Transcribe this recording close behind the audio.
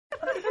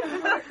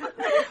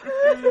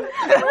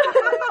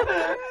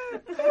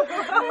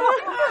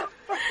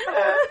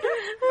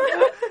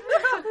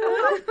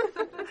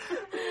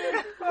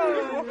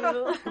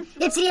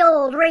It's the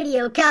Old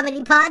Radio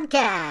Comedy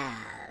Podcast.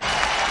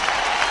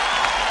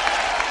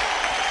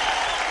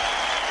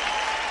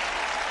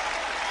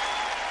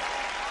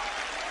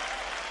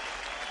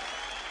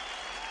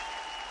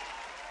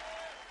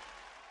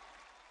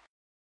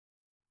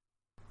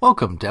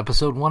 Welcome to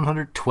episode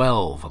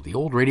 112 of the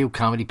Old Radio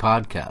Comedy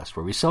Podcast,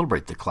 where we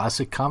celebrate the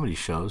classic comedy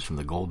shows from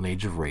the golden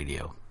age of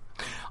radio.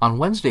 On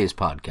Wednesday's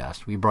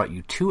podcast, we brought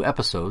you 2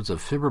 episodes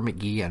of Fibber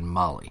McGee and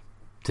Molly.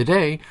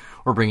 Today,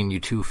 we're bringing you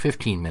 2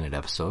 15-minute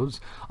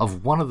episodes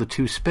of one of the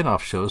 2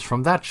 spin-off shows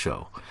from that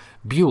show,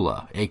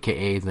 Beulah,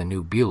 a.k.a. The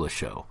New Beulah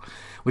Show,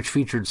 which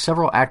featured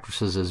several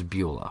actresses as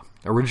Beulah,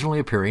 originally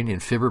appearing in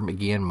Fibber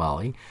McGee and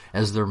Molly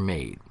as their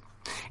maid.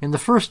 In the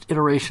first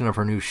iteration of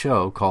her new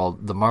show,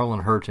 called The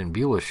Marlon Hurt and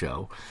Beulah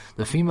Show,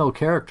 the female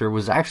character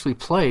was actually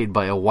played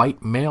by a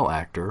white male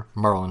actor,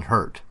 Marlon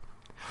Hurt.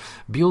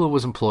 Beulah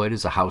was employed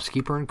as a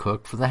housekeeper and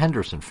cook for the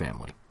Henderson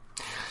family.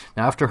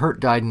 Now, after Hurt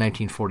died in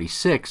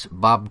 1946,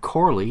 Bob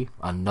Corley,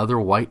 another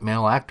white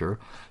male actor,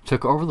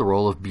 took over the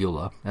role of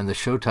Beulah, and the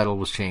show title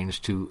was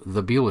changed to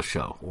The Beulah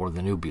Show, or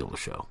The New Beulah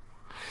Show.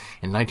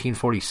 In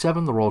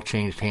 1947, the role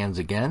changed hands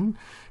again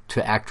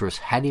to actress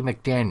Hattie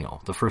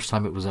McDaniel, the first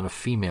time it was in a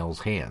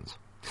female's hands.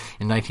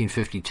 In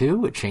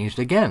 1952, it changed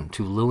again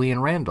to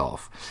Lillian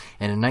Randolph,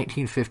 and in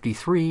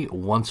 1953,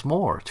 once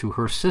more to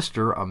her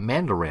sister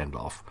Amanda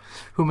Randolph,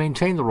 who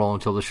maintained the role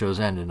until the show's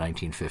end in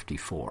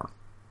 1954.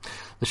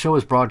 The show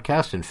was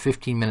broadcast in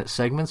 15-minute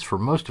segments for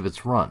most of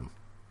its run.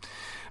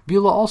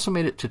 Beulah also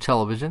made it to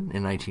television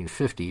in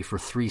 1950 for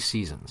 3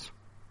 seasons.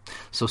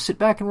 So sit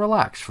back and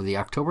relax for the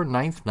October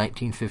 9th,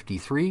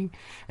 1953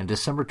 and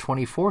December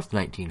 24th,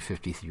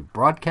 1953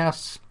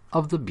 broadcasts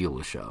of The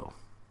Beulah Show.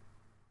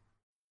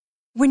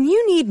 When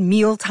you need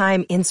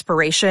mealtime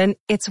inspiration,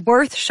 it's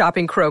worth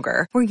shopping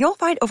Kroger, where you'll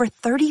find over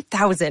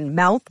 30,000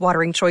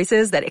 mouth-watering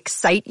choices that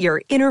excite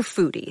your inner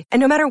foodie. And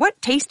no matter what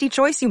tasty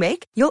choice you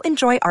make, you'll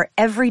enjoy our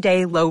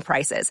everyday low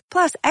prices,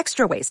 plus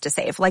extra ways to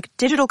save, like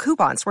digital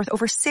coupons worth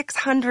over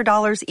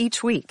 $600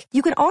 each week.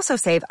 You can also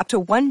save up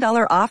to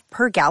 $1 off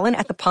per gallon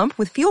at the pump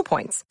with fuel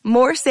points.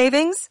 More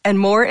savings and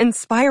more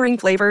inspiring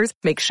flavors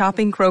make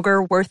shopping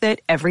Kroger worth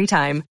it every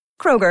time.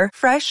 Kroger,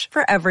 fresh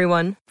for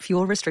everyone.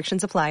 Fuel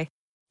restrictions apply.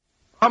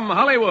 From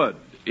Hollywood,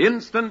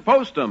 Instant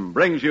Postum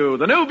brings you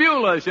The New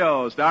Beulah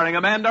Show, starring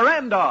Amanda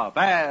Randolph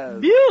as...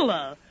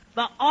 Beulah,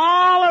 the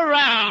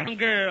all-around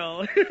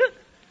girl.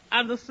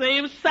 I'm the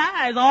same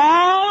size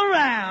all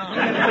around.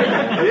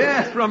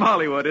 Yes, from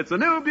Hollywood, it's The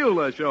New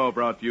Beulah Show,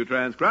 brought to you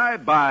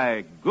transcribed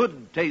by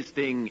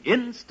good-tasting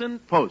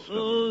Instant Postum.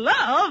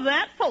 Love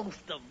that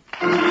Postum.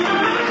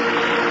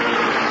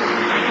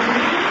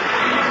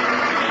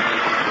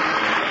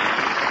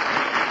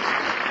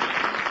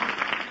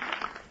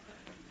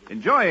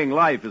 Enjoying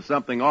life is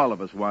something all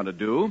of us want to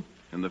do,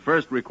 and the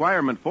first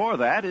requirement for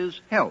that is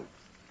health.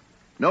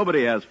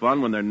 Nobody has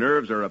fun when their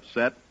nerves are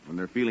upset, when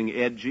they're feeling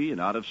edgy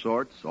and out of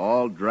sorts,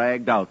 all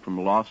dragged out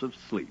from loss of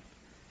sleep.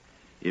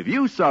 If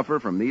you suffer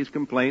from these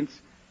complaints,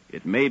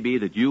 it may be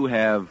that you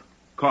have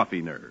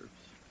coffee nerves.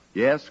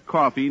 Yes,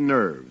 coffee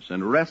nerves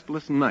and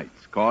restless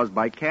nights caused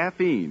by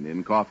caffeine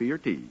in coffee or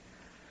tea.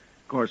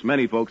 Of course,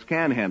 many folks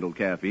can handle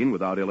caffeine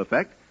without ill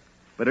effect,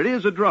 but it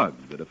is a drug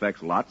that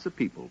affects lots of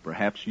people,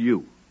 perhaps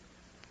you.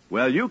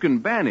 Well, you can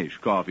banish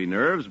coffee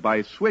nerves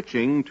by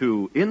switching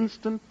to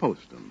Instant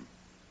Postum,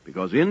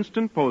 because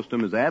Instant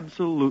Postum is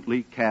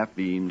absolutely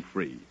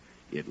caffeine-free.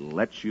 It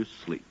lets you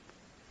sleep.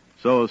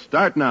 So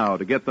start now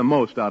to get the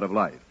most out of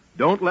life.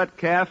 Don't let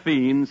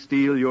caffeine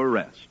steal your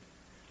rest.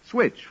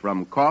 Switch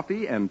from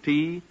coffee and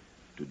tea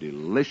to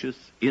delicious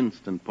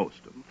Instant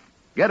Postum.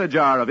 Get a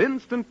jar of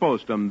Instant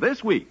Postum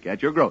this week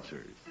at your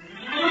grocer's.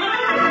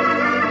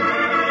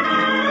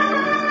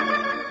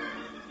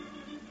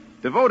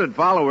 Devoted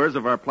followers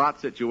of our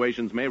plot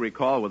situations may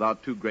recall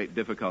without too great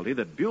difficulty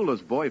that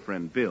Beulah's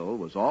boyfriend, Bill,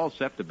 was all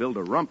set to build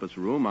a rumpus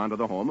room onto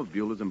the home of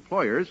Beulah's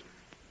employers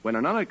when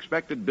an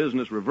unexpected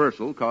business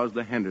reversal caused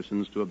the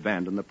Hendersons to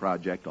abandon the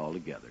project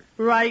altogether.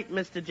 Right,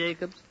 Mr.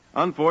 Jacobs.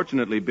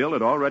 Unfortunately, Bill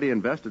had already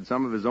invested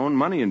some of his own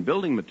money in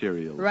building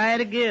materials.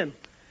 Right again.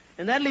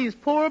 And that leaves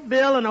poor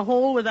Bill in a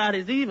hole without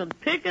his even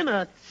picking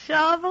a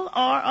shovel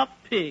or a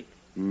pick.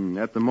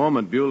 At the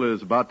moment, Beulah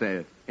is about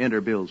to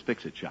enter Bill's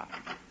fix-it shop.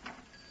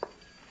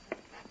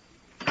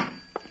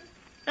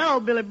 Hello,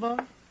 Billy boy.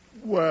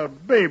 Well,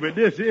 baby,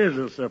 this is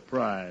a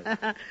surprise.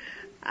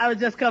 I was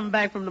just coming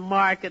back from the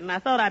market, and I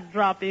thought I'd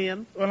drop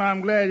in. Well, I'm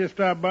glad you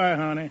stopped by,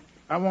 honey.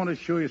 I want to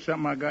show you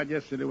something I got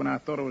yesterday when I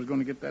thought I was going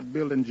to get that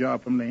building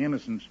job from the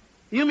Innocents.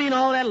 You mean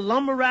all that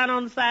lumber right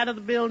on the side of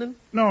the building?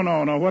 No.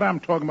 What I'm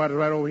talking about is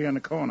right over here in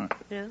the corner.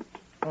 Yeah?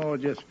 Oh,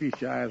 just feast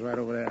your eyes right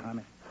over there,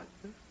 honey.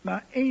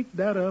 Now, ain't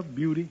that a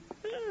beauty?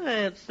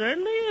 It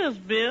certainly is,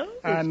 Bill.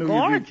 It's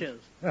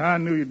gorgeous. I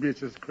knew you'd be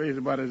as crazy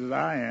about it as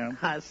I am.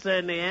 I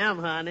certainly am,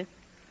 honey.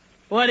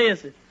 What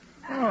is it?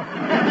 Oh.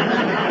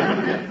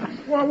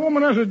 Well,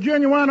 woman, that's a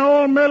genuine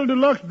all-metal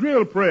deluxe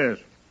drill press.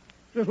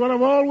 Just what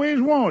I've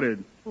always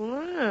wanted.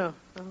 Well,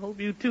 I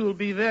hope you two will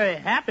be very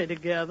happy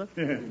together.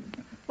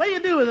 What do you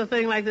do with a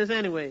thing like this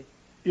anyway?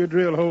 You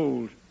drill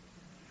holes.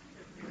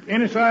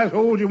 Any size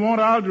holes you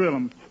want, I'll drill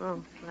 'em.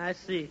 Oh, I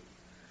see.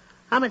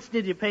 How much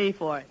did you pay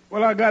for it?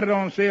 Well, I got it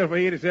on sale for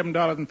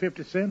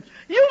 $87.50.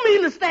 You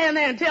mean to stand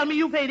there and tell me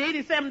you paid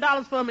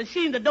 $87 for a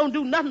machine that don't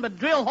do nothing but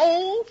drill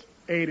holes?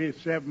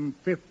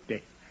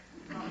 $87.50.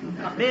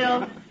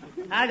 Bill,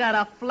 I got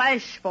a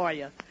flash for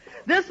you.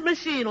 This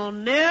machine will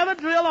never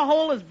drill a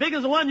hole as big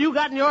as the one you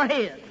got in your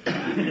head.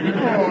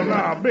 Oh,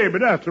 now, baby,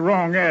 that's the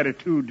wrong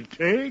attitude to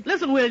take.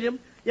 Listen, William,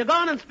 you're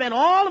going and spend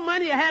all the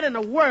money you had in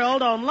the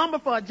world on lumber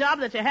for a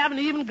job that you haven't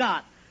even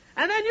got.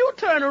 And then you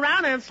turn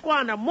around and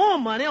squander more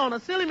money on a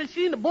silly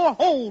machine to bore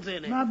holes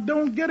in it. Now,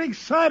 don't get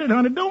excited,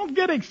 honey. Don't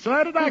get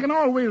excited. I can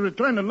always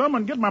return the lumber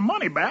and get my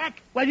money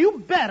back. Well,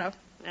 you better.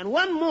 And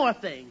one more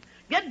thing.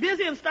 Get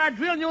busy and start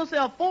drilling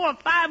yourself 400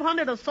 or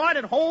 500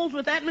 assorted holes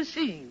with that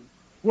machine.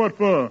 What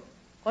for?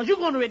 Because you're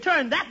going to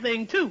return that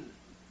thing, too.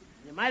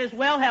 You might as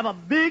well have a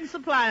big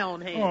supply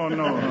on hand. Oh,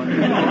 no, honey.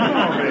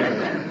 No,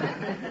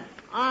 baby.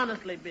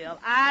 Honestly, Bill,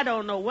 I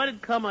don't know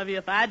what'd come of you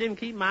if I didn't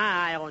keep my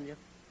eye on you.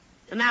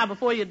 And now,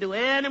 before you do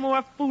any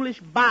more foolish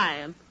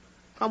buying,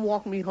 come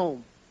walk me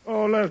home.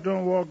 Oh, let's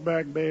don't walk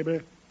back,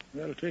 baby.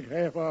 That'll take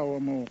half hour or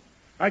more.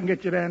 I can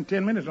get you there in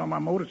 10 minutes on my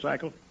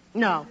motorcycle.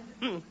 No.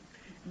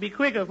 Be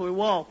quicker if we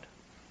walked.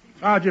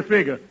 How'd you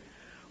figure?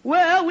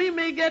 Well, we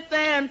may get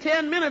there in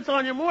 10 minutes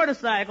on your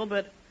motorcycle,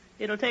 but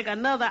it'll take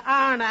another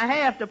hour and a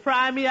half to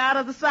pry me out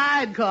of the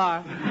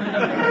sidecar.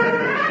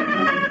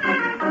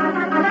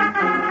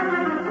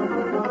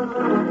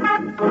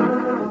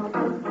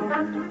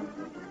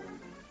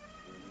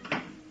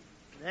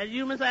 That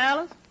you, Miss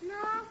Alice? No,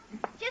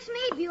 just me,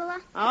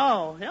 Beulah.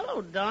 Oh,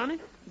 hello, Donnie.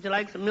 Would you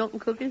like some milk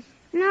and cookies?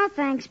 No,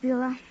 thanks,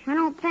 Beulah. I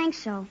don't think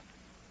so.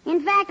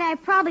 In fact, I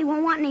probably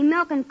won't want any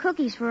milk and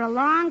cookies for a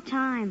long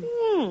time.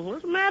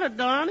 What's the matter,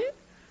 Donnie?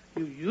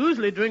 You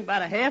usually drink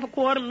about a half a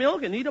quart of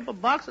milk and eat up a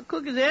box of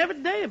cookies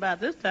every day about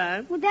this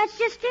time. Well, that's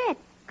just it.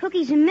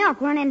 Cookies and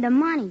milk run into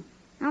money.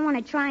 I want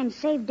to try and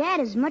save Dad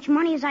as much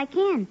money as I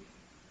can.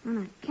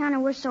 On account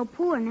of we're so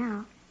poor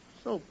now.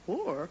 So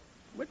poor?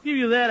 What gave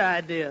you that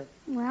idea?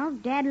 Well,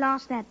 Dad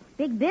lost that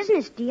big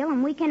business deal,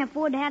 and we can't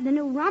afford to have the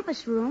new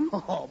rumpus room.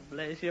 Oh,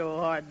 bless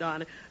your heart,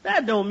 Donnie.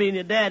 That don't mean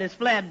your dad is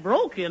flat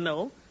broke, you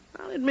know.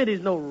 I'll admit he's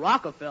no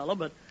Rockefeller,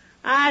 but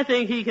I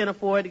think he can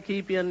afford to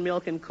keep you in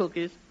milk and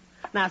cookies.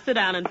 Now, sit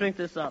down and drink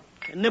this up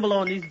and nibble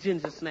on these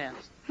ginger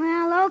snaps.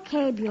 Well,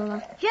 okay,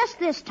 Beulah. Just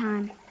this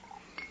time.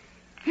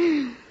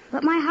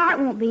 But my heart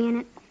won't be in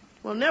it.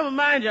 Well, never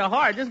mind your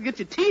heart. Just get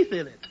your teeth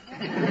in it.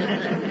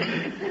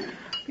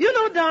 You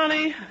know,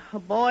 Donnie, a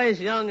boy as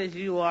young as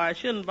you are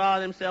shouldn't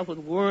bother himself with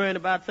worrying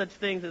about such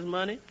things as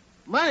money.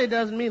 Money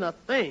doesn't mean a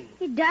thing.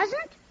 It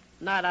doesn't?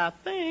 Not a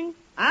thing.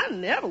 I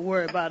never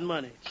worry about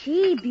money.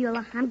 Gee,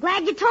 Beulah, I'm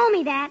glad you told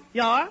me that.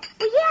 You are?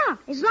 Well, yeah.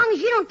 As long as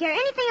you don't care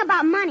anything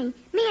about money,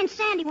 me and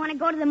Sandy want to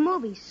go to the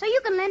movies, so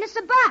you can lend us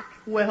 $1.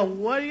 Well,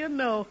 what do you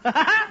know?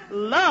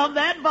 Love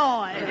that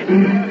boy.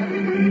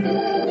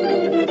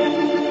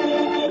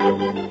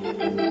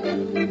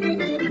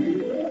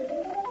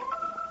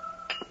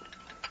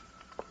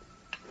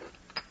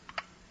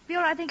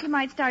 Beulah, I think you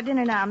might start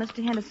dinner now.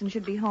 Mr. Henderson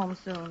should be home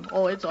soon.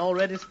 Oh, it's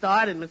already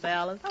started, Miss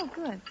Alice. Oh,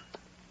 good.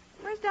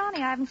 Where's Donnie?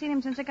 I haven't seen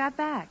him since I got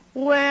back.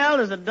 Well,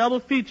 there's a double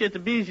feature at the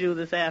Bijou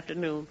this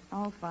afternoon.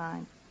 Oh,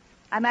 fine.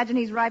 I imagine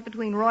he's right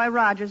between Roy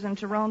Rogers and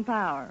Tyrone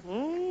Power.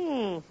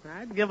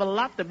 I'd give a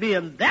lot to be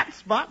in that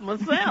spot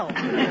myself.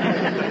 Well,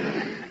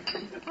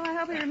 I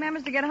hope he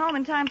remembers to get home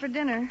in time for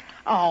dinner.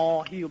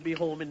 Oh, he'll be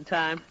home in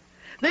time.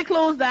 They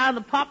close down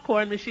the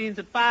popcorn machines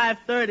at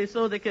 5:30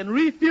 so they can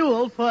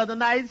refuel for the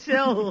night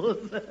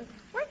shows.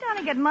 Where'd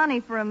Donnie get money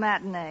for a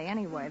matinee,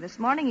 anyway? This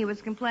morning he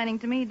was complaining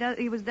to me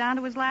he was down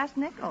to his last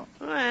nickel.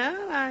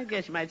 Well, I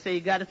guess you might say you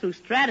got it through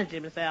strategy,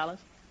 Miss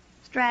Alice.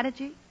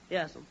 Strategy?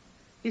 Yes,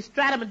 he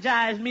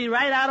strategized me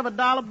right out of a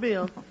dollar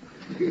bill.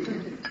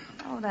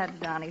 Oh, that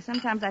Donnie.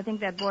 Sometimes I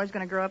think that boy's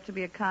going to grow up to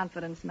be a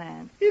confidence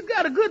man. He's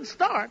got a good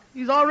start.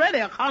 He's already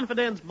a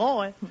confidence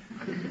boy.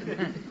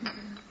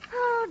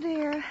 Oh,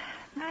 dear.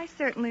 I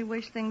certainly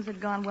wish things had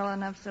gone well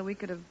enough so we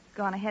could have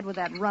gone ahead with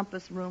that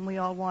rumpus room we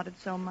all wanted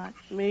so much.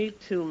 Me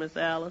too, Miss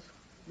Alice.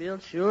 Bill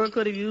sure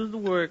could have used the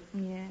work.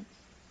 Yes.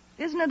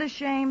 Isn't it a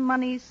shame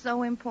money's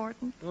so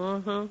important?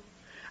 Uh-huh.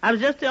 I was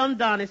just telling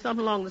Donnie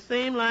something along the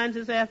same lines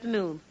this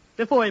afternoon,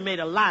 before he made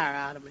a liar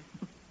out of me.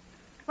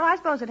 Well, I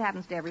suppose it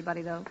happens to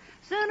everybody, though.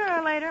 Sooner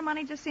or later,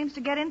 money just seems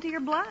to get into your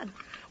blood.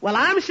 Well,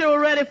 I'm sure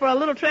ready for a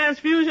little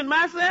transfusion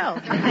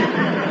myself.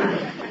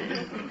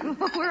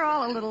 We're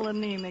all a little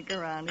anemic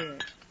around here.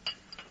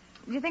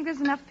 Do you think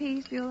there's enough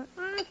peas, Beulah?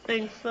 I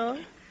think so.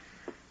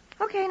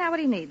 Okay, now what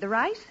do you need? The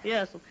rice?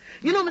 Yes.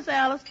 You know, Miss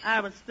Alice,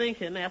 I was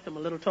thinking after my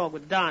little talk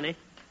with Donnie,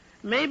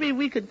 maybe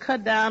we could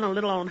cut down a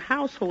little on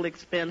household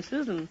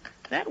expenses, and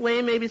that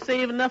way maybe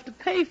save enough to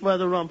pay for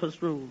the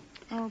rumpus room.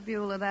 Oh,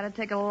 Beulah, that'd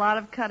take a lot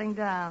of cutting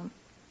down.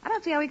 I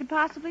don't see how we could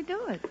possibly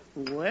do it.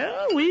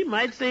 Well, we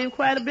might save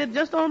quite a bit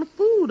just on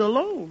food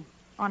alone.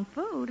 On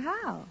food?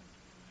 How?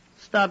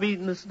 Stop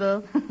eating the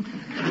stuff.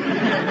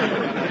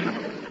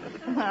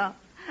 Well,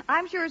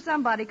 I'm sure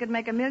somebody could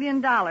make $1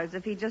 million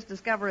if he just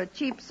discovered a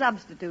cheap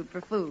substitute for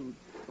food.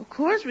 Of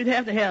course, we'd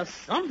have to have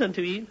something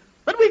to eat,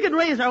 but we could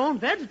raise our own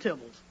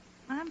vegetables.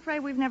 I'm afraid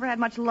we've never had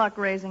much luck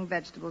raising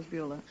vegetables,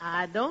 Beulah.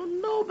 I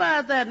don't know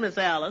about that, Miss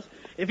Alice.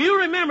 If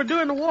you remember,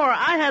 during the war,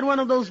 I had one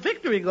of those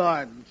victory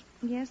gardens.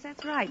 Yes,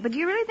 that's right. But do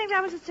you really think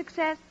that was a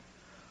success?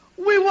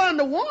 We won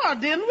the war,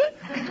 didn't we?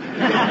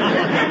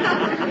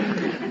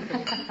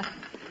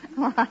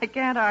 Well, I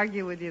can't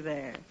argue with you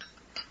there.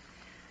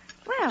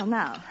 Well,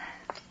 now,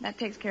 that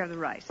takes care of the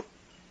rice.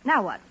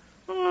 Now what?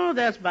 Oh,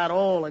 that's about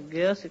all, I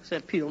guess,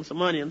 except peeling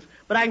some onions.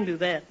 But I can do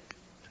that.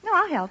 No,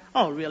 I'll help.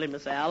 Oh, really,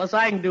 Miss Alice?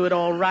 I can do it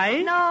all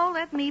right. No,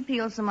 let me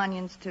peel some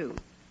onions, too.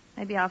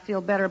 Maybe I'll feel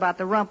better about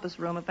the rumpus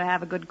room if I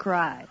have a good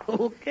cry.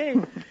 Okay.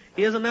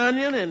 Here's an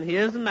onion and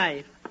here's a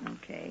knife.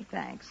 Okay,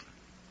 thanks.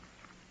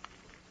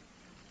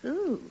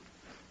 Ooh.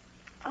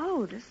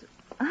 Oh, this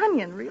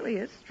onion really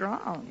is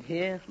strong.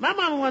 Yeah. My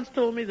mama once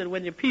told me that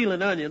when you're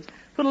peeling onions,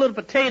 put a little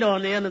potato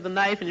on the end of the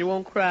knife and you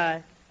won't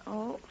cry.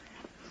 Oh.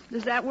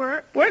 Does that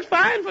work? Works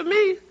fine for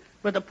me.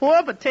 But the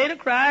poor potato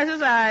cries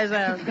his eyes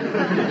out.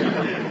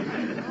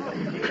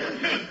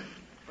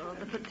 Well,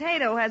 the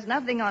potato has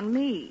nothing on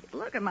me.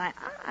 Look at my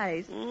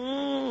eyes.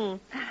 You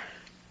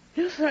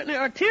certainly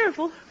are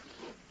tearful.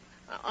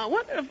 I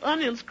wonder if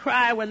onions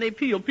cry when they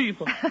peel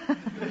people.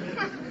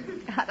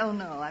 I don't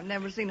know. I've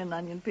never seen an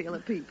onion peel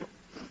at people.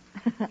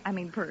 I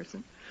mean,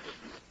 person.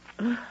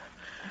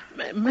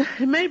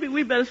 Maybe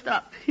we better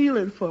stop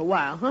peeling for a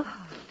while, huh?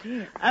 Oh,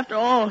 dear. After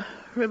all,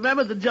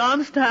 remember the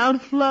Johnstown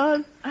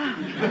flood?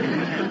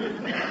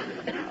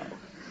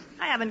 I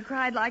haven't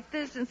cried like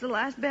this since the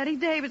last Betty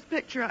Davis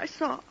picture I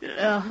saw.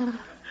 Yeah.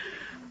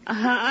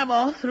 I'm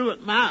all through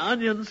with my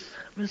onions,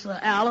 Miss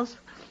Alice.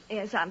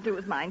 Yes, I'm through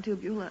with mine, too,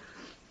 Beulah.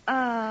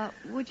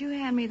 Would you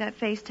hand me that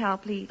face towel,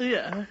 please?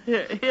 Yeah,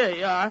 here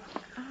you are.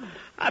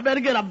 I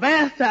better get a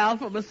bath towel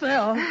for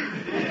myself.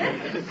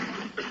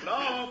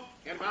 Hello?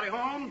 Anybody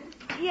home?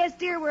 Yes,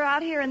 dear, we're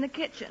out here in the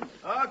kitchen.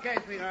 Okay,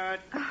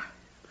 sweetheart.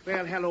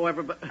 Well, hello,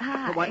 everybody.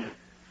 Hi.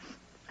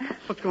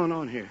 What's going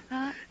on here?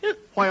 Huh?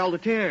 Why all the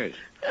tears?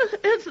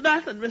 It's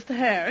nothing, Mr.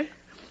 Harry.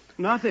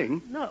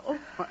 Nothing. No.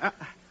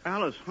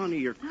 Alice, honey,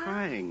 you're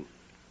crying.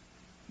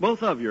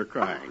 Both of you are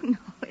crying. Oh, no,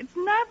 it's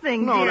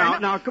nothing, No, dear.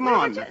 now, come we were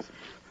on. just-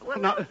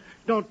 Now,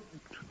 don't,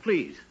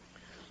 please.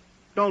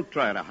 Don't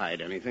try to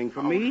hide anything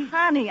from me.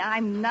 Honey,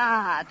 I'm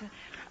not.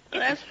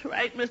 That's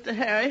right, Mr.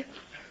 Harry.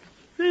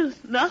 There's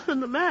nothing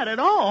the matter at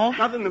all.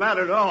 Nothing the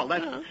matter at all.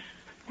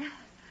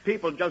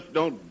 People just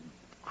don't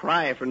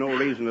cry for no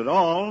reason at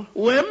all.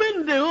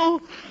 Women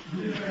do.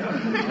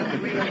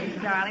 Really,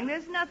 darling,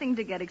 there's nothing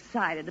to get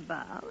excited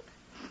about.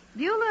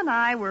 Beulah and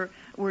I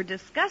were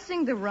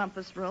discussing the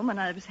rumpus room, and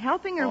I was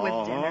helping her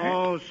with dinner.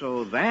 Oh,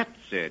 so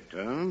that's it,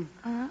 huh?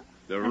 Huh?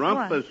 The That's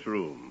rumpus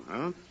room,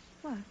 huh?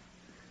 What?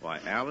 Why,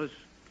 Alice,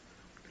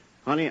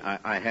 honey,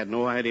 I had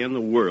no idea in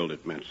the world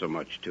it meant so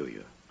much to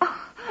you.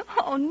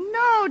 Oh,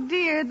 no,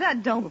 dear.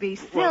 Don't be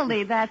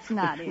silly. That's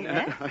not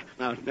it.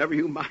 Now, never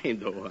you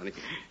mind, though, honey.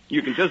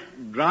 You can just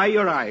dry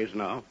your eyes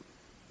now,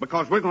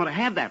 because we're going to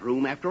have that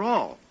room after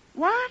all.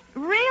 What?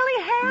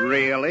 Really, Harry?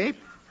 Really?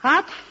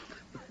 Hot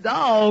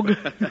dog.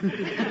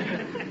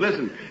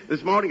 Listen,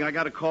 this morning I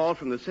got a call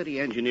from the city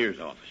engineer's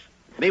office.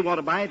 They want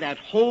to buy that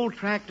whole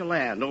tract of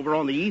land over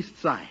on the east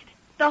side.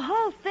 The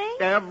whole thing?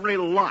 Every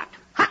lot.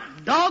 Hot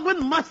dog with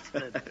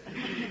mustard.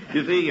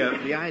 You see,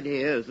 the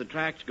idea is the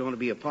tract's going to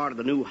be a part of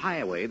the new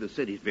highway the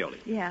city's building.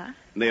 Yeah.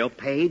 They'll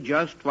pay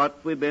just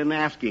what we've been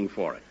asking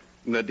for it.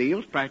 And the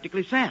deal's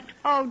practically set.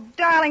 Oh,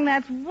 darling,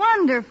 that's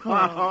wonderful. Oh,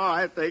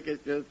 I think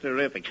it's just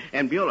terrific.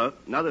 And, Beulah,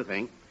 another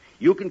thing.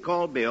 You can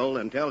call Bill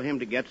and tell him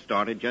to get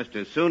started just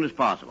as soon as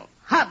possible.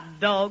 Hot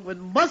dog with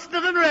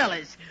mustard and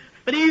relish.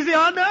 But easy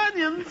on the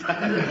onions.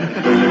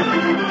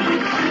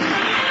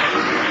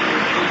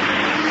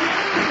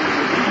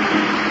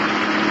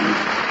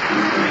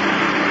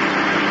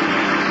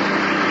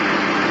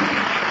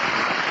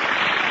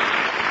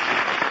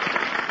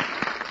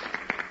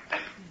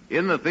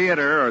 In the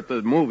theater or at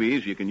the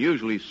movies, you can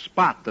usually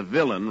spot the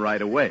villain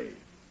right away.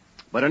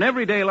 But in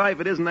everyday life,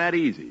 it isn't that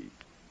easy.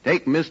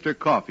 Take Mr.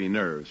 Coffee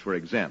Nerves, for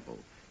example.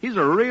 He's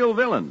a real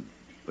villain,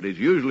 but he's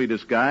usually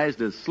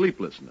disguised as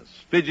sleeplessness,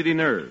 fidgety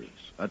nerves,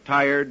 a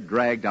tired,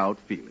 dragged-out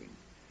feeling.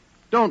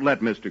 Don't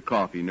let Mr.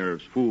 Coffee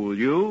Nerves fool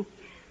you.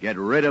 Get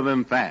rid of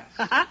him fast.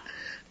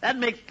 That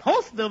makes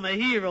Postum a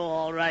hero,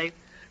 all right.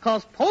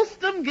 'Cause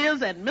Postum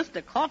gives that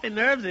Mr. Coffee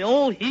Nerves the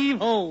old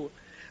heave-ho.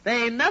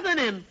 There ain't nothing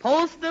in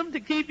Postum to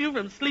keep you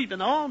from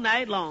sleeping all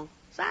night long.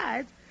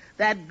 Besides,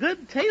 that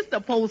good taste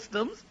of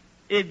Postum's,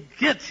 it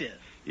gets you.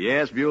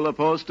 Yes, Beulah,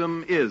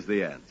 Postum is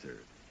the answer.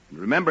 And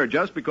remember,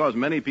 just because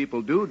many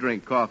people do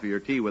drink coffee or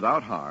tea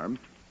without harm,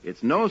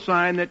 it's no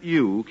sign that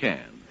you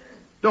can.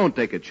 Don't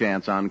take a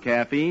chance on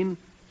caffeine.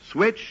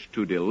 Switch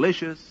to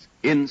delicious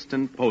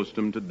instant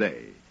Postum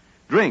today.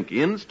 Drink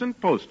instant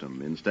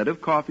Postum instead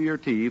of coffee or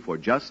tea for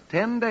just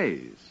 10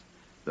 days.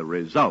 The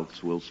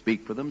results will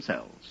speak for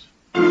themselves.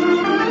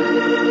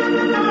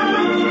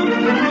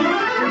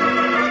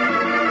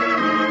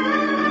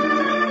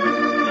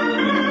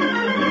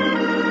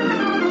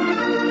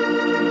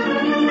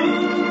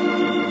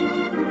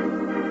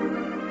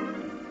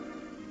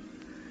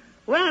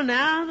 Well,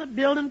 now the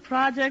building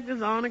project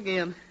is on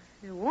again.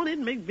 Won't it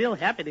make Bill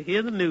happy to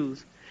hear the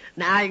news?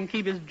 Now he can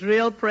keep his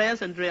drill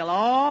press and drill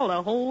all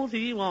the holes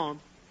he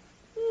wants.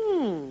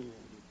 I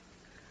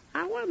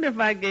wonder if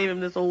I gave him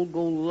this old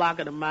gold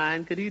locket of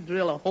mine, could he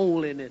drill a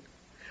hole in it?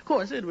 Of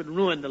course, it would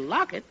ruin the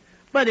locket,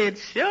 but it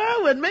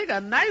sure would make a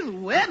nice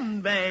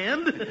wedding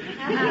band.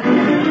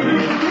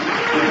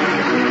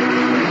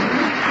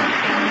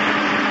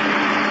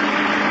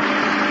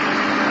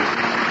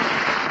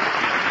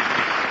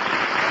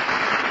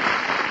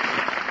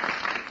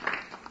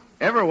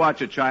 Ever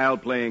watch a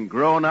child playing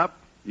grown-up?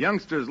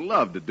 Youngsters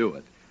love to do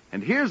it.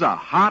 And here's a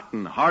hot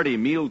and hearty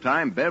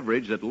mealtime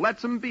beverage that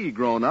lets them be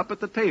grown-up at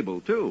the table,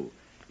 too.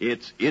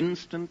 It's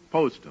Instant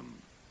Postum,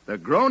 the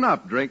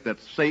grown-up drink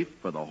that's safe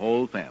for the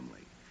whole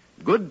family.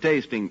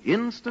 Good-tasting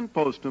Instant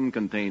Postum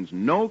contains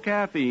no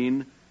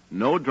caffeine,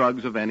 no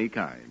drugs of any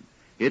kind.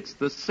 It's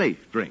the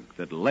safe drink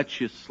that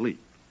lets you sleep.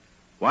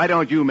 Why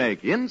don't you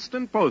make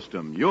Instant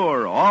Postum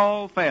your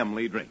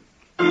all-family drink?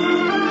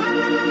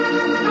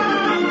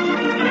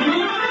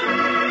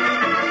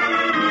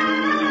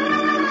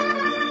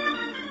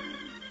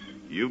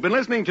 You've been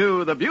listening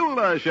to The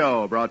Beulah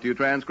Show, brought to you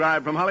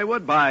transcribed from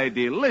Hollywood by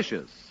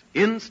Delicious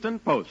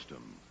Instant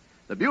Postum.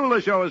 The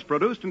Beulah Show is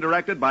produced and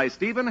directed by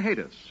Stephen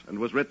Haytis and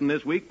was written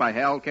this week by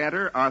Hal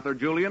Cantor, Arthur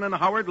Julian, and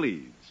Howard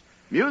Leeds.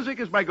 Music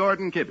is by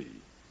Gordon Kibbe.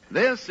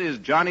 This is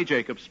Johnny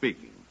Jacobs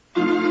speaking.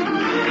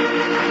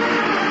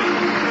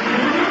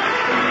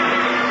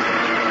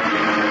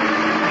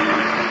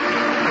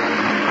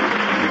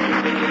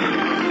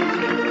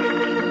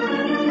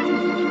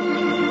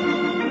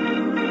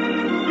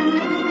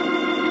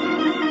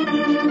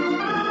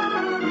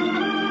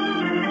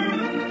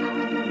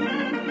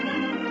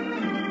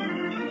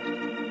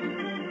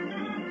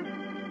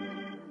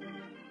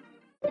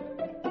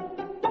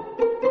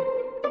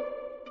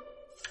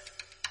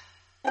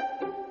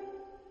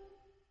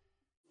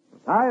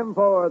 Time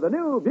for the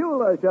new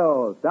Beulah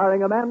Show,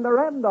 starring Amanda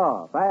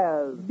Randolph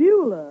as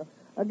Beulah,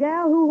 a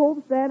gal who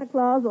hopes Santa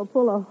Claus will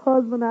pull a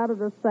husband out of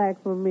the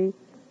sack for me.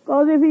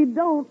 'Cause if he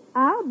don't,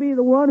 I'll be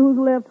the one who's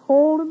left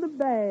holding the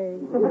bag.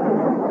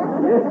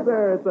 Yes,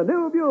 sir, it's the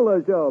new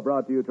Beulah Show,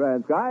 brought to you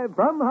transcribed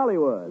from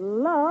Hollywood.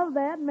 Love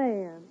that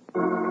man.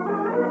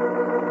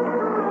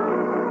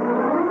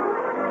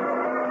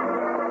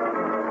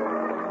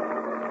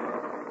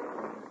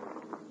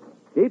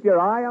 Keep your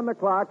eye on the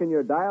clock and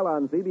your dial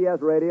on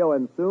CBS Radio,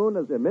 and soon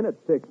as the minutes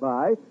tick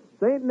by,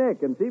 St.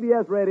 Nick and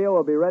CBS Radio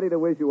will be ready to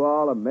wish you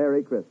all a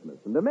Merry Christmas.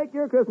 And to make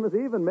your Christmas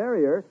even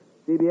merrier,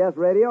 CBS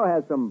Radio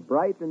has some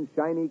bright and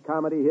shiny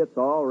comedy hits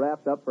all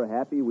wrapped up for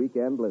happy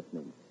weekend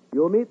listening.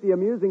 You'll meet the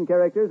amusing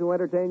characters who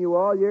entertain you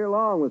all year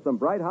long with some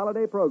bright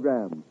holiday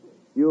programs.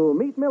 You'll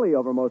meet Millie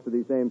over most of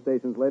these same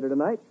stations later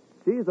tonight.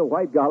 She's a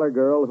white-collar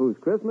girl whose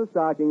Christmas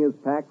stocking is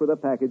packed with a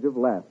package of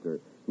laughter.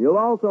 You'll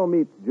also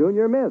meet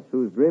Junior Miss,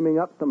 who's dreaming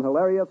up some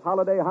hilarious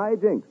holiday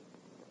hijinks.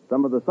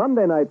 Some of the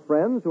Sunday night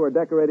friends who are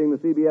decorating the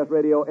CBS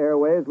Radio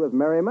airways with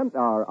merriment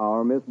are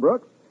our Miss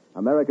Brooks,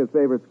 America's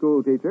favorite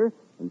school teacher,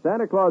 and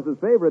Santa Claus's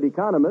favorite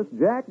economist,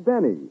 Jack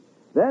Benny.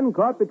 Then,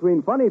 caught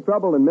between funny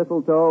trouble and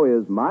mistletoe,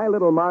 is My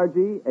Little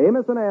Margie,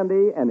 Amos and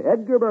Andy, and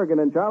Edgar Bergen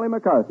and Charlie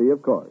McCarthy,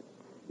 of course.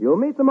 You'll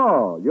meet them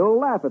all, you'll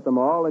laugh at them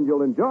all, and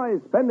you'll enjoy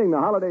spending the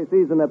holiday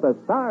season at the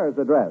Stars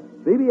Address,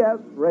 CBS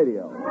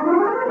Radio.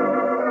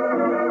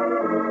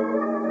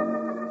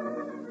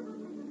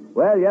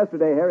 Well,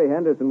 yesterday, Harry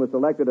Henderson was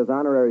selected as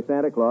honorary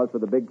Santa Claus for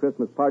the big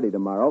Christmas party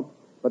tomorrow,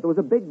 but there was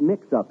a big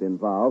mix-up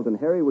involved, and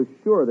Harry was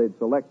sure they'd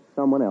select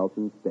someone else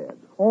instead.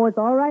 Oh, it's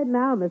all right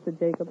now, Mr.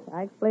 Jacobs.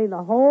 I explained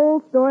the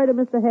whole story to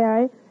Mr.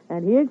 Harry,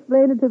 and he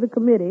explained it to the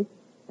committee.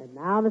 And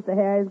now Mr.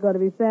 Harry's going to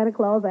be Santa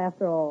Claus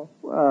after all.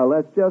 Well,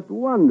 that's just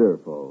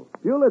wonderful.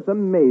 Beulah, it's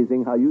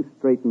amazing how you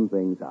straighten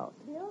things out.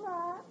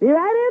 Beulah. Be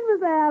right in,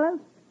 Miss Alice.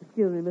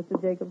 Excuse me,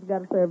 Mr. Jacobs. Got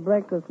to serve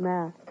breakfast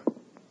now.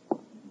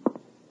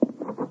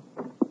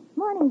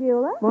 Morning,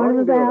 Beulah.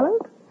 Morning, Miss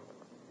Alice.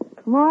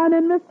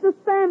 Morning, Mr.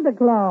 Santa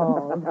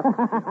Claus.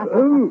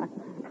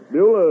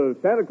 Beulah,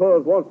 Santa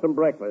Claus wants some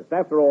breakfast.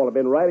 After all, I've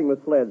been riding the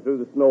sled through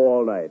the snow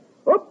all night.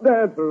 Up,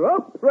 Dancer!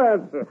 Up,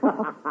 Prancer!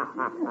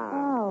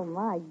 Oh,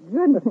 my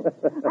goodness.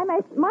 I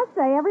must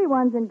say,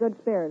 everyone's in good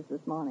spirits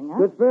this morning, huh?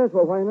 Good spirits?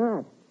 Well, why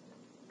not?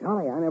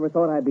 Golly, I never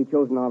thought I'd be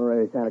chosen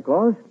honorary Santa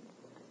Claus.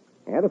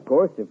 And, of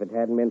course, if it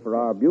hadn't been for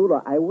our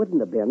Beulah, I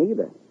wouldn't have been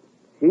either.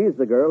 She's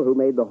the girl who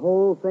made the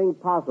whole thing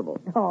possible.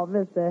 Oh,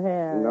 Mr.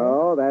 Harry.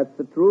 No, that's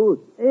the truth.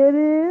 It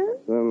is?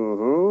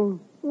 Mm-hmm.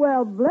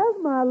 Well, bless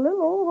my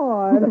little old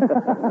heart.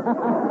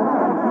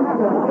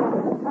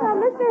 Well,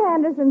 Mr.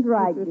 Henderson's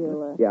right,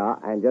 Beulah. Yeah,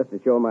 and just to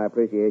show my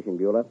appreciation,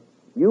 Beulah,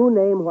 you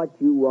name what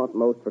you want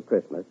most for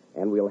Christmas,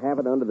 and we'll have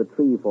it under the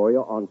tree for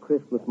you on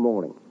Christmas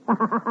morning. What?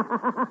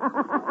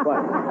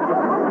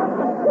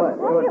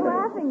 What are you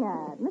laughing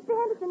at? Mr.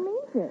 Henderson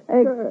means it.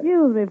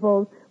 Excuse me,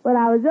 folks, but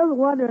I was just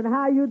wondering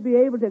how you'd be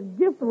able to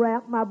gift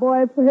wrap my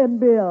boyfriend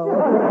Bill.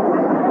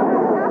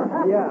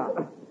 Yeah.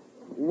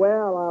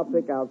 Well, I'll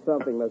pick out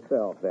something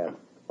myself then.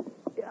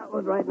 Yeah,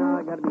 but right now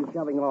I got to be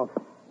shoving off.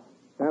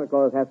 Santa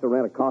Claus has to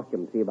rent a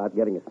costume and see about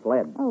getting a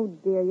sled. Oh,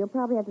 dear, you'll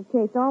probably have to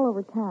chase all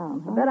over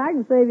town, huh? I bet I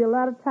can save you a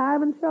lot of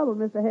time and trouble,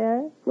 Mr.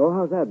 Harry. Oh,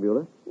 how's that,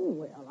 Beulah?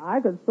 Well, I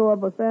could sew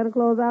up a Santa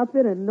Claus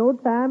outfit in no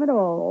time at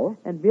all.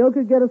 And Bill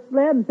could get a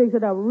sled and fix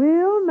it up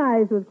real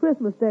nice with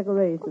Christmas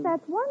decorations. Oh,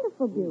 that's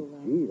wonderful,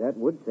 Beulah. Gee, that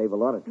would save a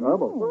lot of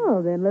trouble.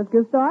 Well, then let's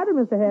get started,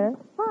 Mr. Harry.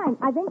 Fine.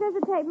 I think there's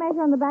a tape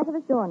measure on the back of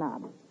this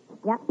doorknob.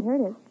 Yep, here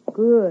it is.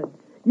 Good.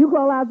 You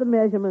call out the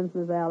measurements,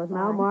 Miss Alice, and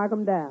I'll mark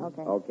them down.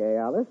 Okay. Okay,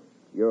 Alice.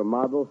 Your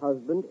model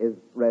husband is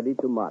ready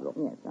to model.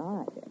 Yes, all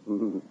right, dear.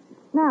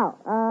 Now,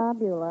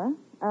 Beulah,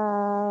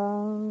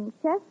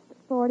 chest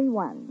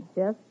 41.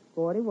 Chest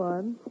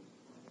 41.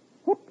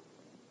 Hips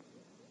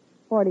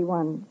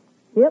 41.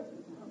 Hip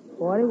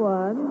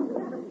 41.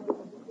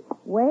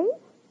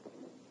 Waist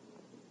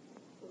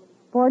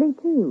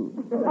 42.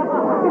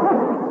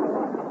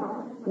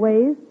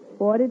 Waist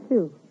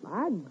 42.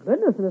 My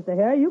goodness, Mr.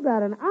 Harry, you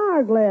got an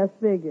hourglass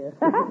figure.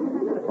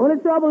 Only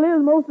trouble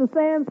is most of the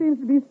sand seems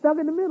to be stuck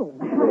in the middle.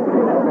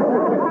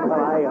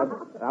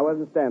 Well, I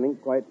wasn't standing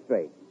quite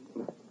straight.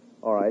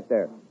 All right,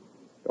 there.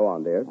 Go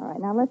on, dear. All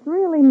right, now let's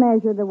really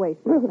measure the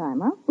waist this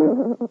time, huh?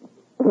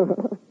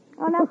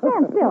 Oh, now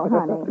stand still,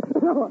 honey.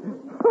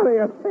 Honey,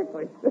 you're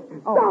ticklish.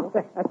 Stop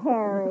that.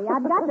 Harry,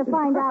 I've got to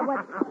find out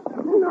what...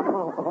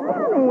 No.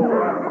 Honey.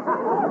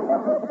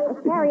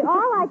 Harry,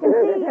 all I can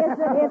see is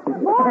that it's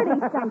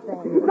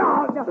 40-something.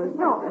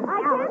 No.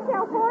 I can't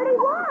tell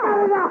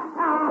 41.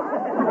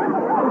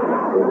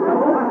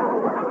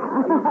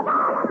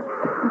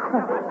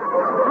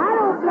 I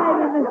don't blame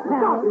you, Miss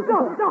Alice.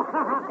 No.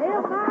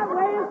 If my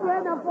waist were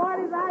in the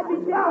 40s, I'd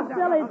be getting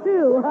silly,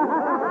 too.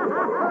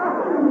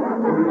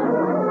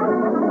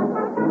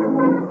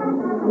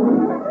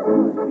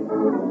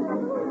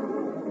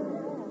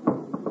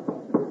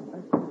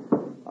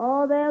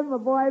 Oh, there's my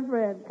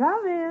boyfriend.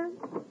 Come in.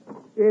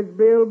 It's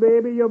Bill,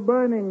 baby. You're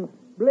burning.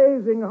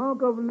 Blazing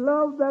hunk of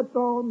love that's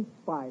on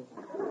fire.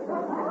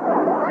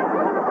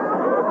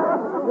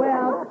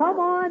 Well, come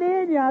on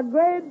in, you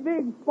great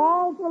big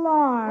false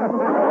alarm.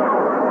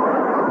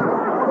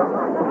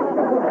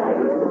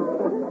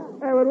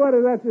 Hey, but what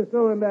is that you're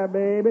sewing there,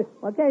 baby?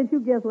 Well, can't you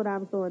guess what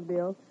I'm sewing,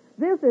 Bill?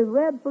 This is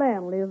red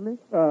flannel, isn't it?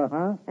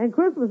 Uh-huh. And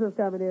Christmas is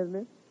coming, isn't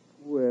it?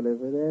 Well, if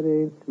that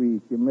ain't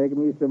sweet, you're making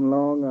me some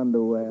long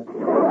underwear.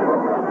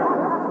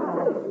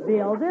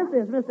 Bill, this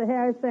is Mr.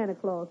 Harry's Santa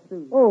Claus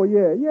suit. Oh,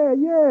 yeah.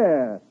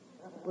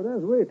 Well,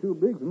 that's way too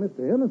big for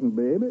Mr. Henderson,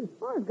 baby.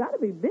 Oh, it's got to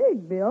be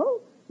big,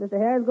 Bill. Mr.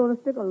 Harry's going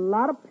to stick a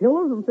lot of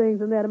pillows and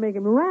things in there to make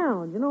him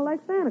round,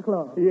 like Santa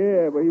Claus.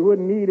 Yeah, but he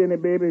wouldn't need any,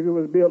 baby, if he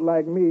was built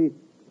like me.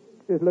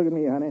 Just look at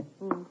me, honey.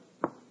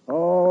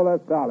 Oh,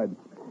 that's solid.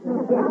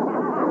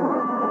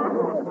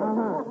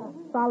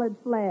 Solid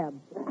slab.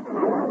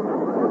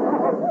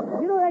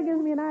 That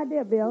gives me an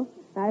idea, Bill.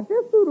 Now, if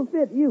this suit will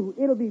fit you,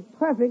 it'll be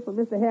perfect for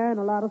Mr. Harry and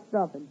a lot of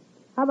stuffing.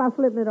 How about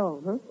slipping it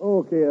on, huh?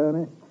 Okay,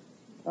 honey.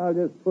 I'll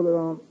just pull it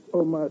on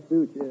over my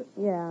suit here.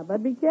 Yeah,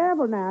 but be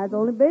careful now. It's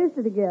only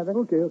basted together.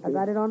 Okay. I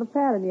got it on the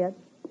pattern yet.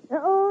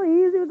 Oh,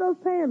 easy with those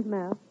pins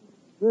now.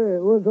 Say,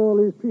 what's all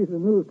these pieces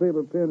of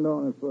newspaper pinned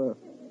on it for?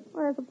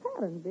 Well, that's a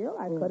pattern, Bill.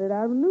 I cut it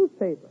out of a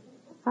newspaper.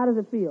 How does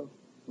it feel?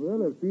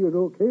 Well, it feels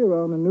okay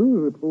around the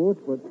news reports,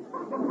 but...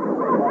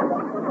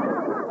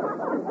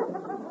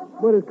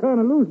 But it's kind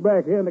of loose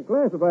back here in the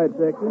classified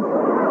section.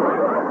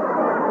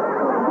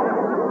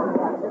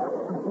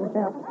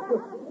 Well,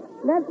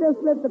 let's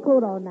just slip the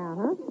coat on now,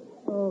 huh?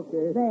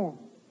 Okay. There.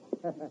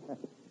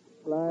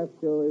 Life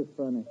sure is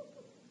funny.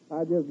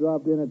 I just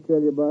dropped in to tell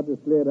you about the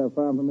sled I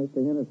found from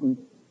Mr. Henderson.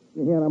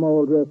 You hear, I'm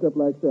all dressed up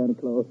like Santa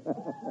Claus.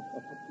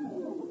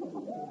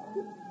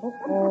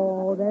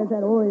 Oh, there's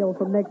that Oriole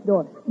from next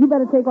door. You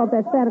better take off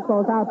that Santa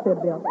Claus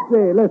outfit, Bill.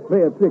 Say, let's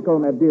play a trick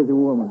on that busy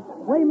woman.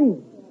 What do you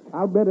mean?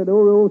 I'll bet that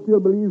Oriole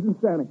still believes in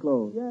Santa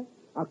Claus. Yeah.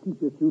 I'll keep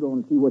this suit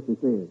on and see what she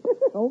says.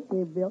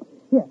 Okay, Bill.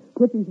 Here,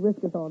 put these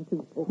whiskers on,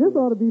 too. Okay. This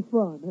ought to be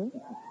fun, huh?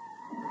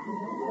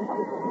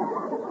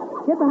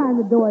 Get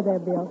behind the door there,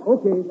 Bill.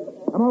 Okay.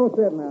 I'm all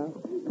set now.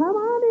 Come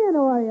on in,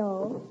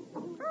 Oriole.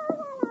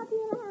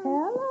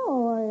 Hello,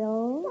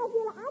 Oriole.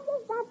 I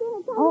just stopped in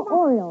and told Oh,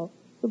 Oriole,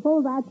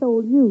 suppose I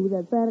told you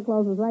that Santa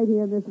Claus was right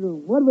here in this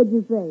room. What would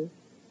you say?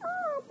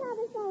 I'd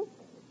probably say...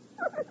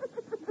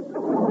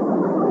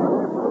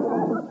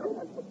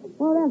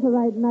 Well, that's a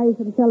right nice,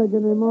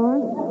 intelligent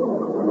remark.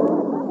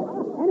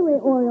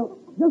 Anyway, Oriole,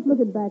 just look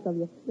at back of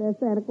you. There's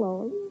Santa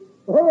Claus.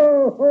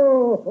 Ho,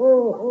 ho,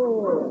 ho,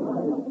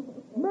 ho.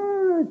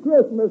 Merry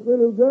Christmas,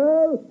 little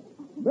girl.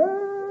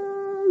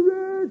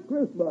 Merry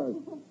Christmas.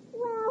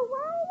 Well,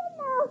 what do you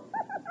know?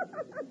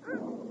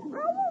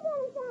 Are you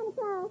really Santa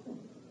Claus?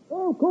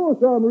 Of course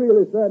I'm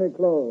really Santa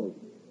Claus.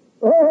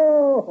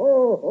 Ho,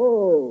 ho,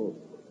 ho.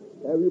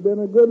 Have you been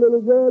a good little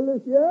girl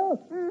this year?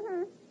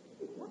 Uh-huh.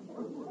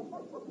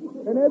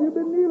 And have you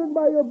been kneeling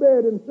by your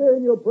bed and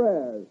saying your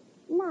prayers?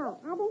 No,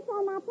 I've been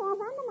saying my prayers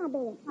under my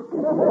bed.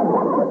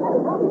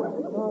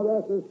 Now,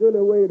 that's a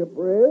silly way to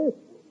pray.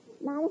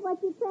 Not if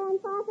what you're praying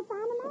for is to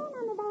find a man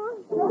under there.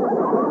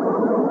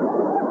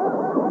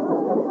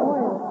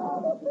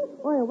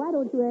 Oya, why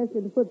don't you ask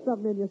him to put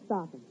something in your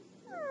stocking?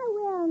 I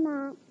will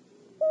not.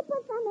 He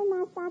put something in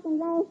my stocking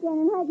last year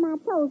and hurt my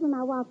toes when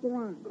I walked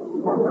around.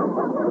 And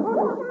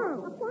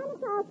besides, Santa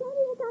Claus can't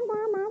even come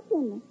down my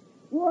chimney.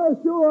 Why,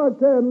 sure I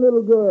can,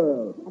 little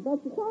girl. I bet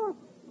you can't.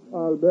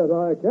 I'll bet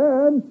I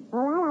can.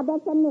 All right, I'll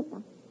bet you a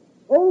nickel.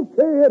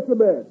 Okay, it's a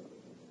bet.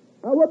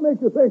 Now, what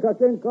makes you think I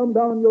can't come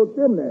down your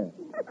chimney?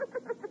 I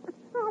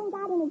haven't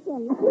got any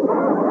chimney. Come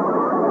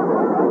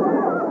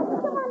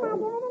on now,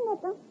 give me the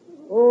nickel.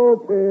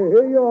 Okay,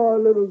 here you are,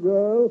 little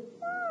girl.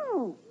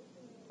 Thanks.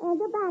 And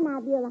goodbye now,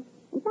 Beulah.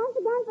 And thanks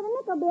again for the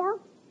nickel, Bill.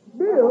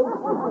 Bill?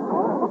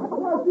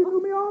 Well, she knew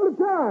me all the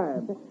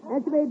time.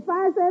 And she made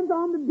 5 cents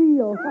on the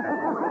deal.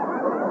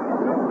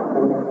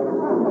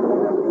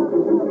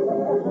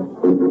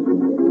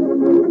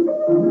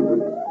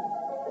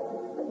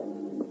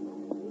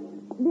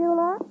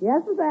 Beulah?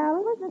 Yes, Miss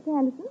Allen? Where's Mr.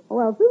 Henderson?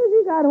 Well, as soon as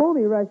he got home,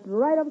 he rushed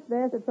right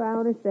upstairs to try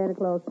on his Santa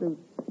Claus suit.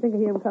 Think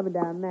of him coming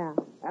down now.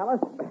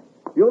 Alice,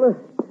 Beulah,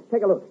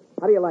 take a look.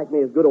 How do you like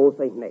me as good old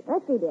St. Nick?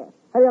 Let's see, dear.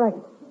 How do you like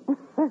it?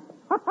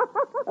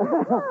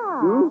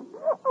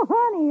 Oh,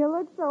 honey, you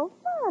look so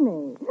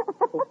funny.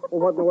 Well,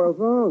 what in the world's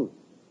wrong?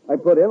 I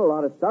put in a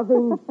lot of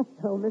stuffing.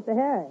 Oh, Mr.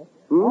 Harry,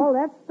 all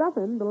that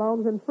stuffing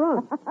belongs in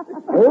front.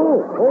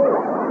 Oh.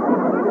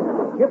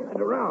 Shift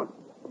it around.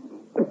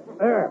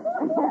 There.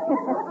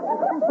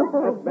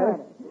 That's better.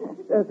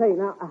 Say,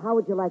 now, how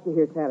would you like to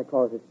hear Santa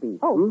Claus' speech?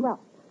 Oh, well.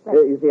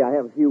 You see, I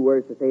have a few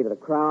words to say to the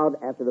crowd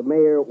after the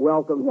mayor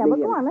welcomes me. Yeah, but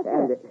go on, let's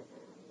hear it.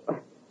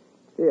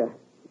 Yeah,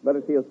 but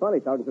it feels funny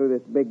talking through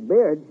this big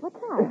beard. What's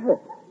that?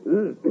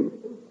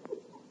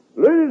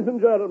 Ladies and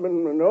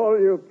gentlemen, and all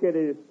you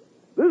kiddies,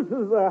 this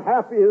is the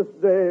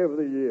happiest day of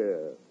the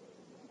year.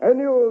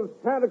 Annual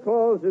Santa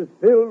Claus is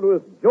filled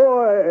with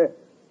joy,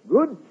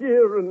 good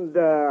cheer, and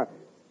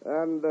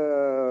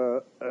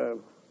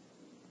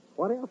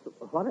what else?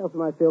 What else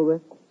am I filled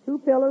with? 2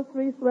 pillows,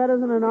 3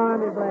 sweaters, and an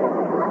army blanket.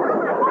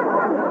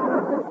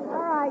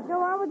 All right,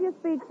 go on with your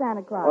speech,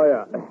 Santa Claus. Oh,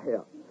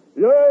 yeah.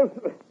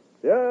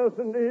 Yes,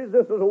 indeed,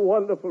 this is a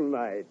wonderful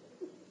night.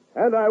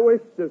 And I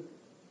wish to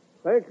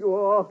thank you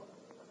all.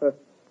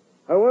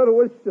 I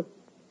want to.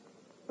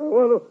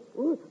 The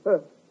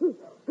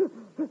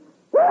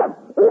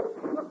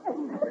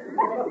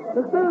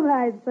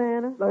Gesundheit,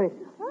 Santa. Thanks.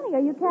 Honey,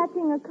 are you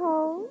catching a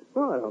cold?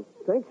 Oh, I don't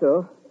think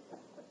so.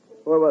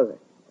 Where was it?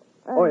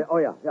 Oh,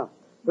 yeah.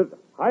 Listen,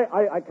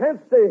 I can't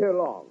stay here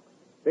long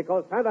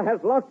because Santa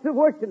has lots of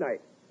work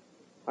tonight.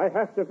 I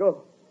have to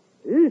go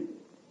east,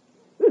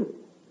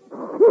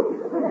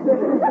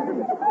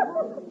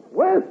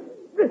 west,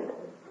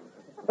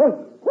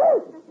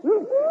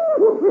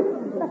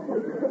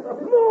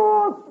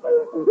 north.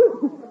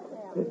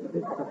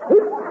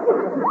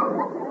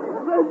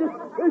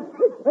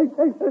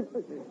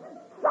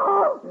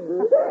 South.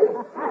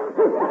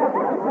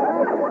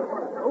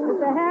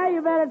 Mr. Harry,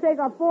 you better take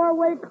a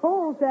 4-way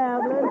cold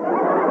tablet.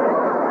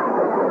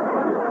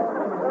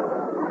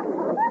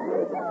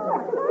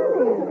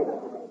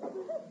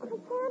 I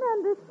can't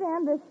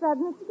understand this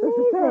sudden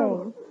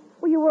sneezing.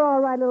 Well, you were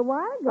all right a little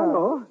while ago.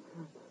 Hello.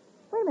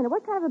 Wait a minute,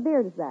 what kind of a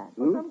beard is that?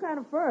 Some kind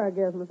of fur, I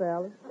guess, Miss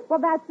Alice. Well,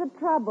 that's the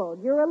trouble.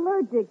 You're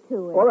allergic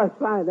to it. Oh, that's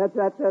fine. That's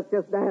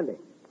just dandy.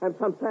 I'm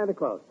some Santa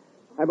Claus.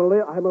 I'm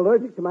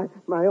allergic to my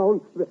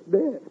own.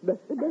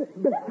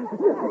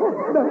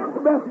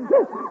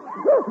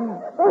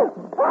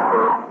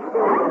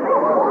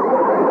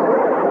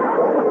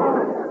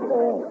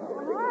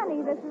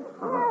 Honey, this is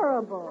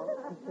terrible.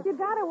 You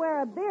gotta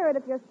wear a beard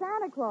if you're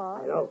Santa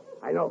Claus.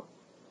 I know.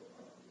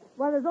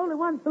 Well, there's only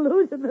one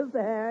solution,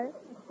 Mr. Harry.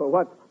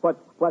 What?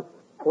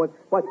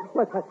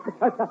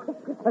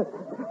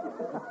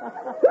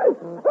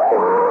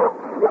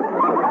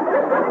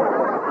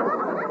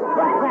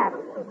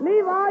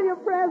 Leave all your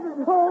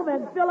presents home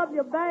and fill up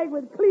your bag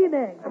with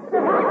Kleenex.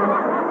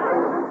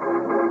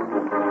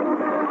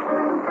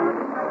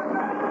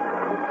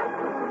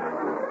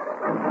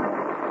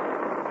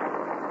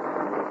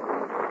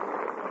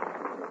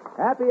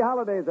 Happy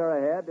holidays are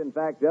ahead, in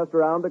fact, just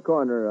around the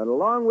corner. And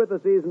along with the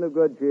season of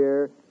good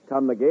cheer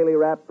come the gaily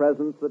wrapped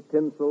presents, the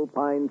tinsel,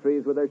 pine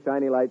trees with their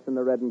shiny lights, and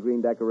the red and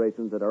green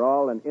decorations that are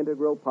all an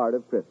integral part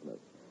of Christmas.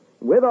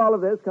 With all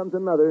of this comes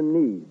another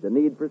need, the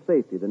need for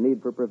safety, the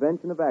need for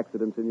prevention of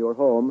accidents in your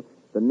home,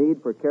 the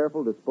need for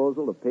careful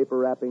disposal of paper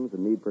wrappings, the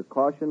need for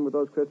caution with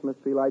those Christmas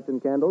tree lights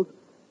and candles.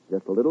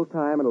 Just a little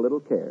time and a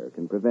little care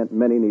can prevent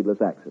many needless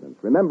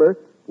accidents. Remember,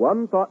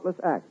 one thoughtless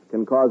act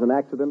can cause an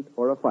accident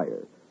or a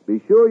fire. Be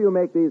sure you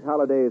make these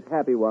holidays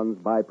happy ones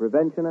by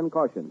prevention and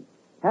caution.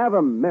 Have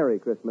a Merry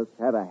Christmas,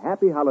 have a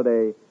happy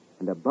holiday,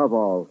 and above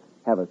all,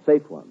 have a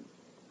safe one.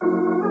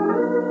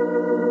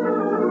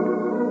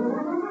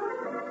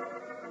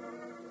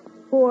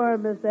 Poor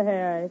Mr.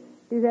 Harry.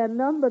 He's had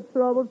none but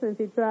trouble since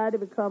he tried to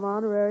become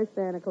honorary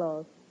Santa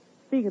Claus.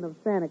 Speaking of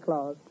Santa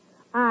Claus,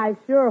 I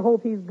sure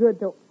hope he's good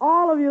to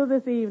all of you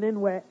this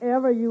evening,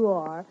 wherever you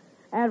are.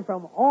 And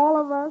from all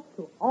of us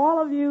to all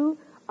of you,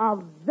 a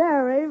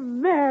very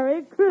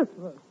Merry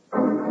Christmas.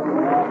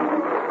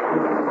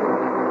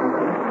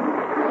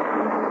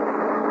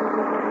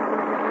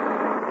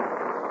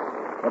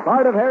 The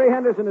part of Harry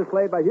Henderson is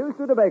played by Hugh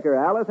Studebaker,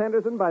 Alice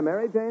Henderson by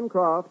Mary Jane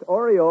Croft,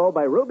 Oriole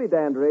by Ruby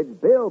Dandridge,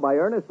 Bill by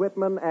Ernest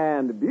Whitman,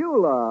 and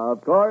Beulah,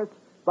 of course,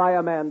 by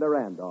Amanda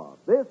Randolph.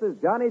 This is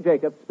Johnny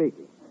Jacobs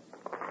speaking.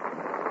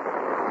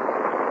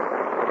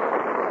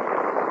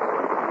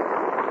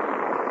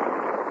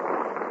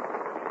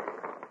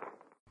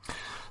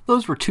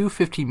 Those were two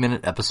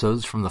 15-minute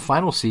episodes from the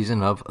final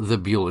season of The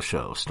Beulah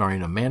Show,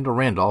 starring Amanda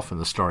Randolph in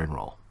the starring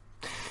role.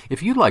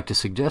 If you'd like to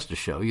suggest a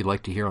show you'd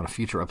like to hear on a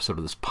future episode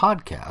of this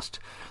podcast,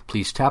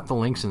 please tap the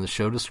links in the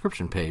show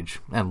description page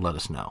and let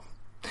us know.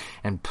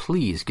 And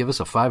please give us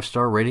a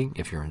 5-star rating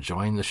if you're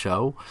enjoying the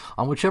show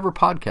on whichever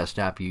podcast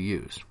app you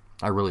use.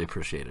 I really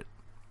appreciate it.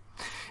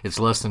 It's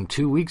less than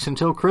 2 weeks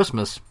until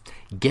Christmas.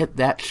 Get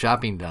that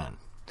shopping done.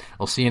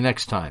 I'll see you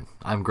next time.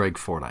 I'm Greg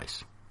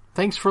Fordyce.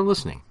 Thanks for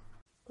listening.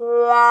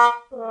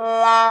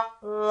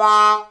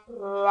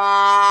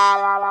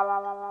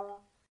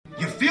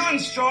 You feeling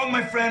strong,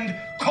 my friend?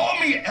 Call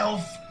me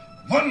Elf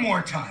one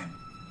more time.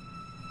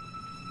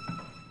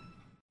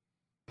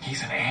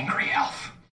 He's an angry elf.